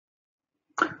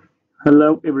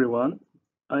Hello everyone,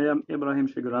 I am Ibrahim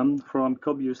Chegrane from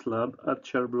Cobius Lab at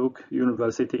Sherbrooke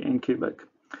University in Quebec.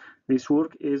 This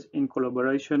work is in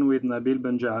collaboration with Nabil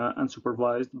Benjaa and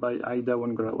supervised by Aida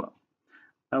Wangrawa.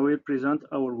 I will present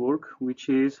our work, which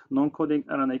is non-coding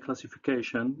RNA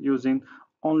classification using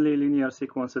only linear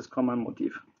sequences common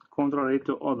motif, contrary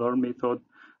to other methods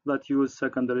that use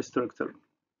secondary structure.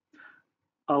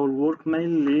 Our work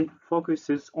mainly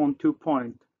focuses on 2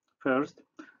 points. First,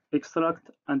 extract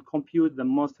and compute the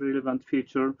most relevant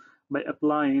feature by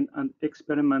applying and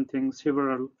experimenting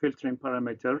several filtering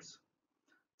parameters.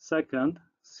 Second,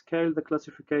 scale the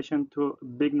classification to a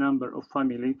big number of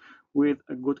families with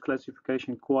a good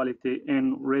classification quality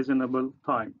in reasonable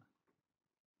time.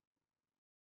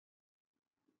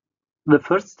 The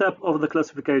first step of the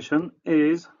classification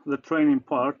is the training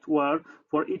part, where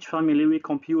for each family we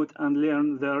compute and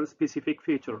learn their specific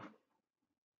feature.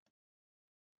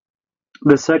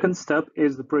 The second step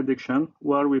is the prediction,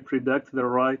 where we predict the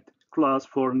right class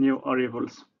for new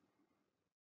arrivals.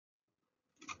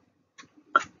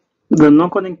 The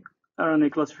non-coding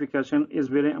RNA classification is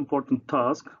a very important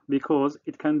task because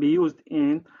it can be used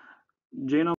in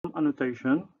genome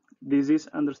annotation, disease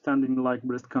understanding like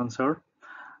breast cancer.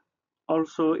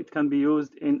 Also, it can be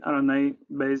used in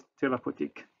RNA-based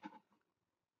therapeutic.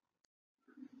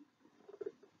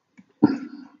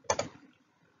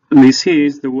 This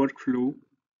is the workflow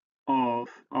of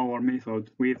our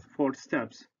method with 4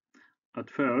 steps. At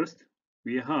first,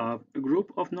 we have a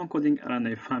group of non-coding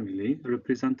RNA family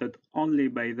represented only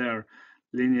by their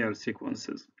linear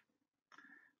sequences.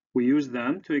 We use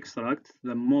them to extract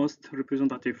the most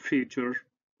representative feature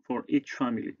for each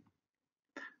family.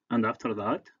 And after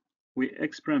that, we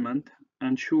experiment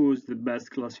and choose the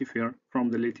best classifier from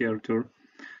the literature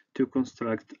to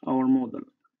construct our model.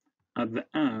 At the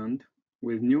end,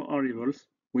 with new arrivals,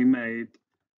 we made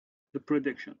the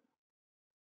prediction.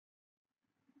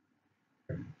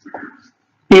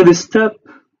 In the step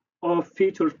of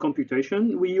feature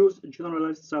computation, we use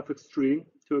generalized suffix tree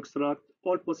to extract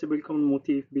all possible common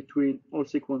motifs between all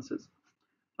sequences.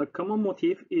 A common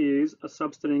motif is a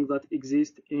substring that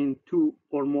exists in 2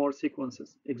 or more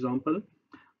sequences. Example,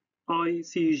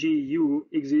 ICGU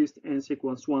exists in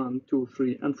sequence 1, 2,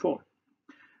 3, and 4.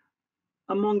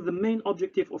 Among the main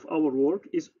objectives of our work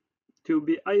is to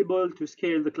be able to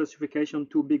scale the classification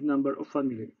to a big number of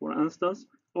families. For instance,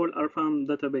 all RFAM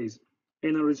database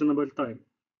in a reasonable time.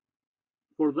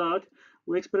 For that,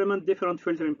 we experiment different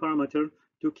filtering parameters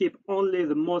to keep only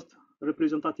the most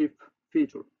representative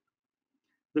feature.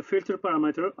 The filter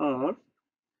parameters are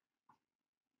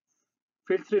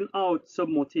filtering out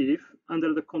submotif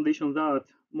under the condition that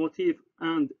motif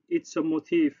and its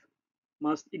submotif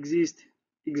must exist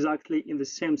exactly in the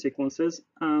same sequences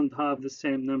and have the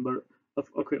same number of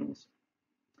occurrences.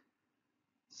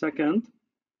 Second,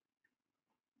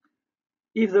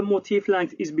 if the motif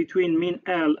length is between min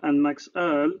L and max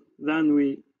L, then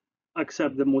we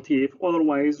accept the motif,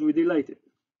 otherwise we delete it.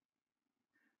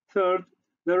 Third,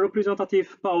 the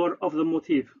representative power of the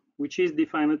motif, which is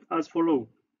defined as follows.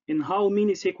 In how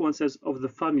many sequences of the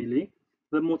family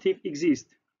the motif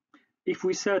exists. If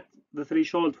we set the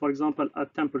threshold, for example,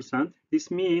 at 10%,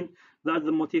 this means that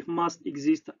the motif must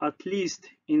exist at least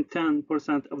in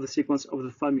 10% of the sequence of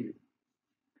the family.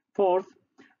 Fourth,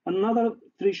 another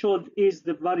threshold is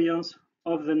the variance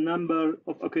of the number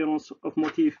of occurrences of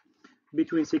motif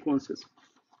between sequences.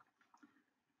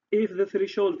 If the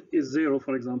threshold is 0,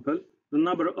 for example, the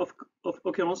number of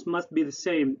occurrences must be the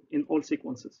same in all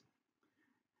sequences,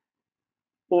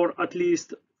 or at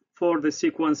least for the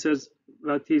sequences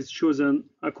that is chosen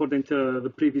according to the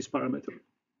previous parameter.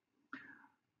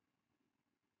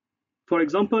 For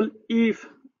example, if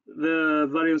the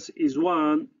variance is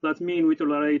 1, that means we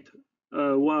tolerate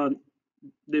 1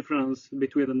 difference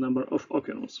between the number of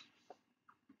occurrences.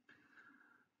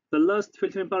 The last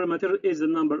filtering parameter is the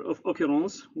number of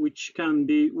occurrences, which can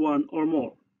be 1 or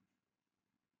more.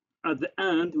 At the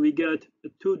end, we get a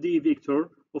 2D vector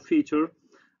of feature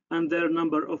and their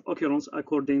number of occurrences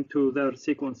according to their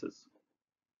sequences.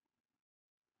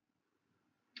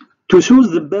 To choose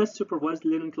the best supervised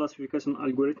learning classification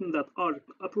algorithm that are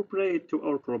appropriate to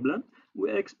our problem,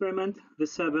 we experiment the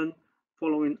 7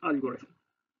 following algorithms: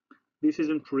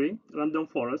 decision tree, random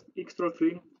forest, extra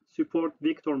tree, support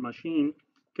vector machine,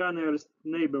 k-nearest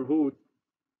neighborhood,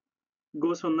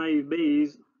 Gaussian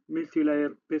Bayes,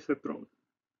 multi-layer perceptron.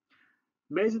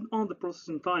 Based on the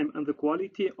processing time and the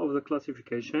quality of the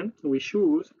classification, we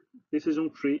choose decision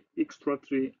tree, extra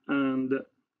tree, and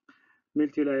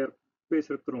multi-layer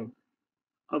perceptron.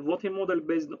 A voting model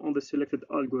based on the selected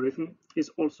algorithm is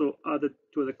also added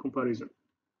to the comparison.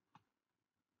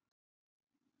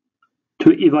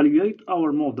 To evaluate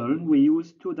our model, we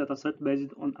use two datasets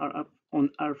based on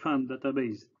our FAN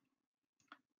database,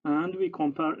 and we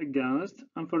compare against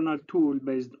infernal tool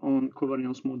based on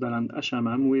covariance model and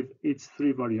HMM with its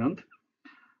three variants,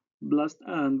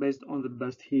 BLAST-N based on the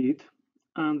best hit,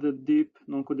 and the deep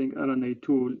non-coding RNA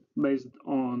tool based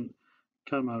on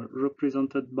CAMER,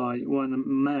 represented by 1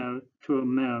 mer, 2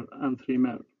 mer, and 3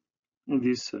 mer in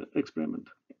this experiment.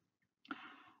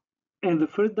 In the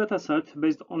first dataset,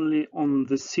 based only on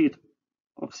the seed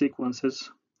of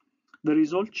sequences, the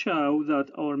results show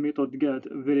that our method gets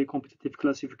very competitive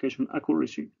classification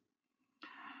accuracy.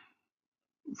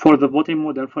 For the voting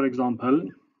model, for example,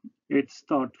 it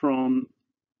starts from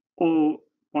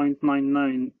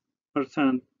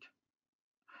 0.99%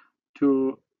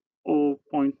 to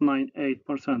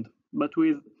 0.98%, but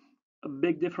with a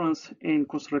big difference in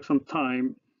construction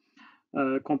time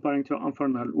comparing to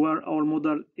infernal, where our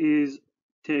model is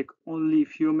take only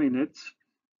few minutes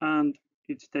and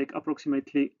it take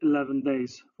approximately 11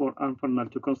 days for infernal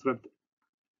to construct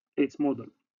its model.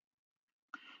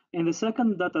 In the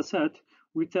second data set,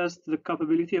 we test the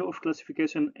capability of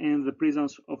classification in the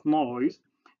presence of noise.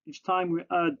 Each time we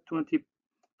add 25%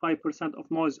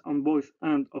 of noise on both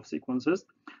ends of sequences,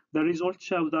 the results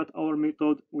show that our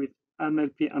method with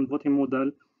MLP and voting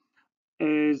model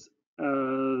is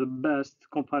the best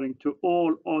comparing to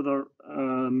all other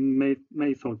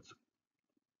methods.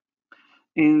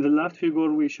 In the left figure,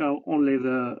 we show only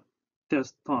the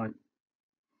test time.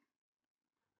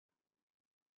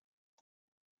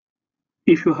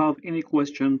 If you have any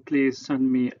question, please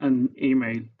send me an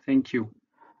email. Thank you.